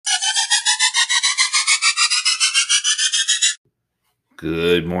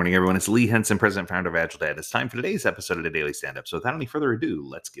Good morning, everyone. It's Lee Henson, President and Founder of Agile Dad. It's time for today's episode of the Daily Stand Up. So, without any further ado,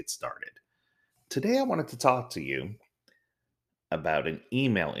 let's get started. Today, I wanted to talk to you about an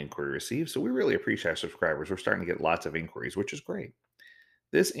email inquiry received. So, we really appreciate our subscribers. We're starting to get lots of inquiries, which is great.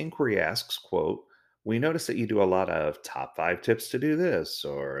 This inquiry asks, quote, "We notice that you do a lot of top 5 tips to do this,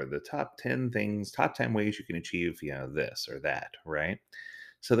 or the top 10 things, top 10 ways you can achieve, this or that," right?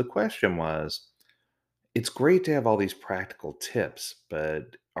 So, the question was, it's great to have all these practical tips,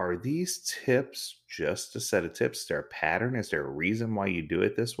 but are these tips just a set of tips? Is there a pattern? Is there a reason why you do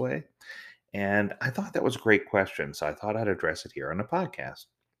it this way? And I thought that was a great question. So I thought I'd address it here on the podcast.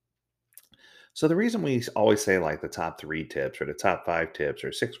 So the reason we always say like the top 3 tips or the top 5 tips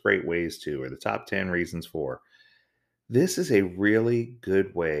or 6 great ways to or the top 10 reasons for, this is a really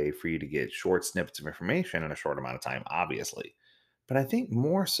good way for you to get short snippets of information in a short amount of time, obviously. But I think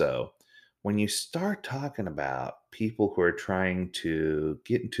more so when you start talking about people who are trying to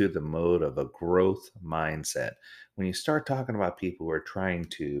get into the mode of a growth mindset, when you start talking about people who are trying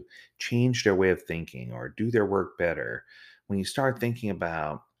to change their way of thinking or do their work better, when you start thinking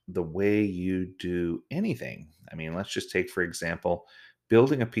about the way you do anything, I mean, let's just take, for example,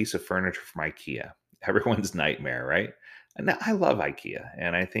 building a piece of furniture from IKEA. Everyone's nightmare, right? And I love IKEA,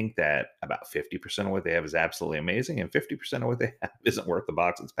 and I think that about 50% of what they have is absolutely amazing, and 50% of what they have isn't worth the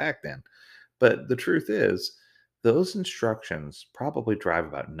box it's packed in. But the truth is, those instructions probably drive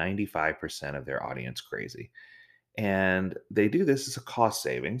about 95% of their audience crazy. And they do this as a cost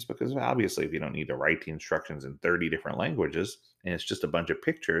savings because obviously, if you don't need to write the instructions in 30 different languages and it's just a bunch of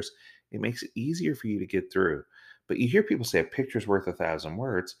pictures, it makes it easier for you to get through. But you hear people say a picture's worth 1,000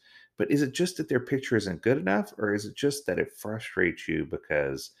 words. But is it just that their picture isn't good enough, or is it just that it frustrates you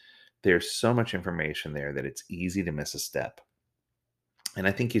because there's so much information there that it's easy to miss a step? And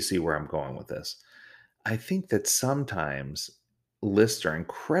I think you see where I'm going with this. I think that sometimes lists are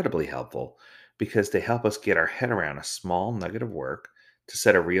incredibly helpful because they help us get our head around a small nugget of work to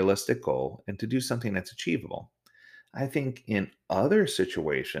set a realistic goal and to do something that's achievable. I think in other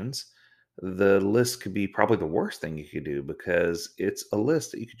situations, the list could be probably the worst thing you could do because it's a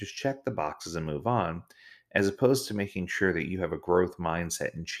list that you could just check the boxes and move on, as opposed to making sure that you have a growth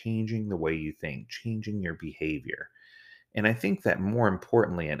mindset and changing the way you think, changing your behavior. And I think that more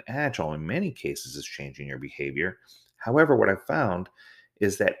importantly, in Agile, in many cases, is changing your behavior. However, what I've found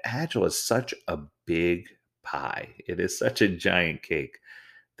is that Agile is such a big pie, it is such a giant cake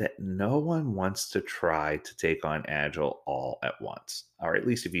that no one wants to try to take on Agile all at once. Or at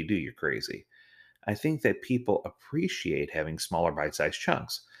least if you do, you're crazy. I think that people appreciate having smaller bite sized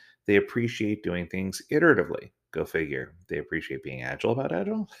chunks. They appreciate doing things iteratively. Go figure. They appreciate being agile about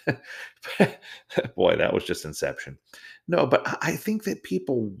agile. Boy, that was just inception. No, but I think that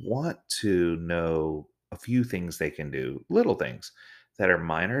people want to know a few things they can do, little things that are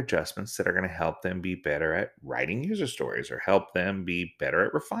minor adjustments that are going to help them be better at writing user stories or help them be better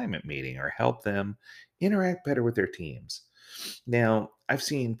at refinement meeting or help them interact better with their teams. Now, I've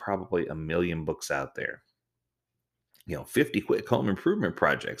seen probably a million books out there, 50 quick home improvement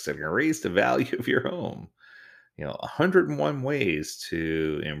projects that are going to raise the value of your home, 101 ways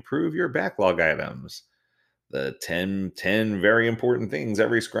to improve your backlog items, the ten very important things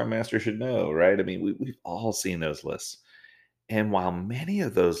every Scrum Master should know, right? I mean, we've all seen those lists. And while many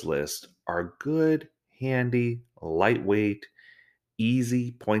of those lists are good, handy, lightweight,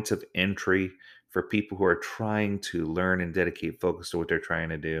 easy points of entry for people who are trying to learn and dedicate focus to what they're trying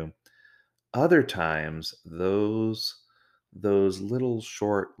to do, other times those little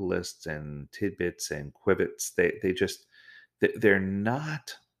short lists and tidbits and quibits, they just they're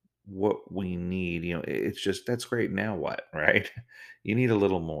not what we need. It's just, that's great, now what, right? You need a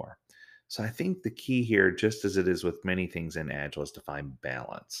little more. So I think the key here, just as it is with many things in Agile, is to find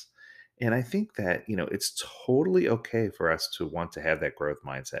balance. And I think that, it's totally okay for us to want to have that growth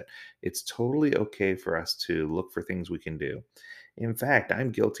mindset. It's totally okay for us to look for things we can do. In fact,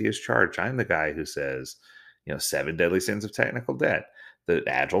 I'm guilty as charged. I'm the guy who says, 7 deadly sins of technical debt, the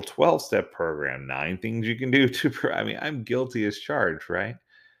Agile 12-step program, 9 things you can do to, I mean, I'm guilty as charged, right?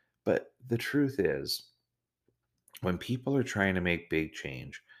 But the truth is, when people are trying to make big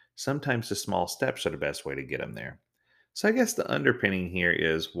change, sometimes the small steps are the best way to get them there. So I guess the underpinning here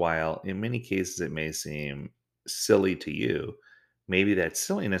is, while in many cases it may seem silly to you, maybe that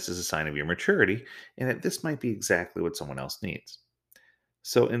silliness is a sign of your maturity and that this might be exactly what someone else needs.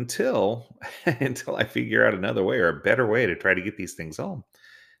 So until until I figure out another way or a better way to try to get these things home,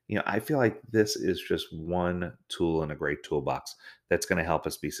 I feel like this is just one tool in a great toolbox that's going to help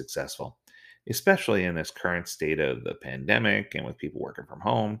us be successful. especially in this current state of the pandemic and with people working from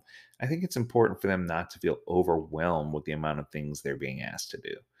home. I think it's important for them not to feel overwhelmed with the amount of things they're being asked to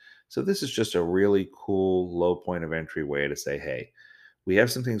do. So, this is just a really cool low point of entry way to say, hey, we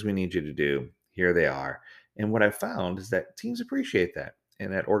have some things we need you to do. Here they are. And what I found is that teams appreciate that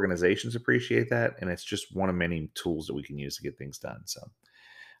and that organizations appreciate that. And it's just one of many tools that we can use to get things done. So,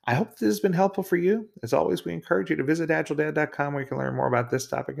 I hope this has been helpful for you. As always, we encourage you to visit agiledad.com where you can learn more about this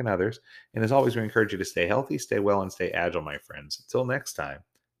topic and others. And as always, we encourage you to stay healthy, stay well, and stay agile, my friends. Until next time,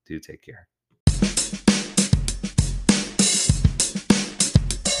 do take care.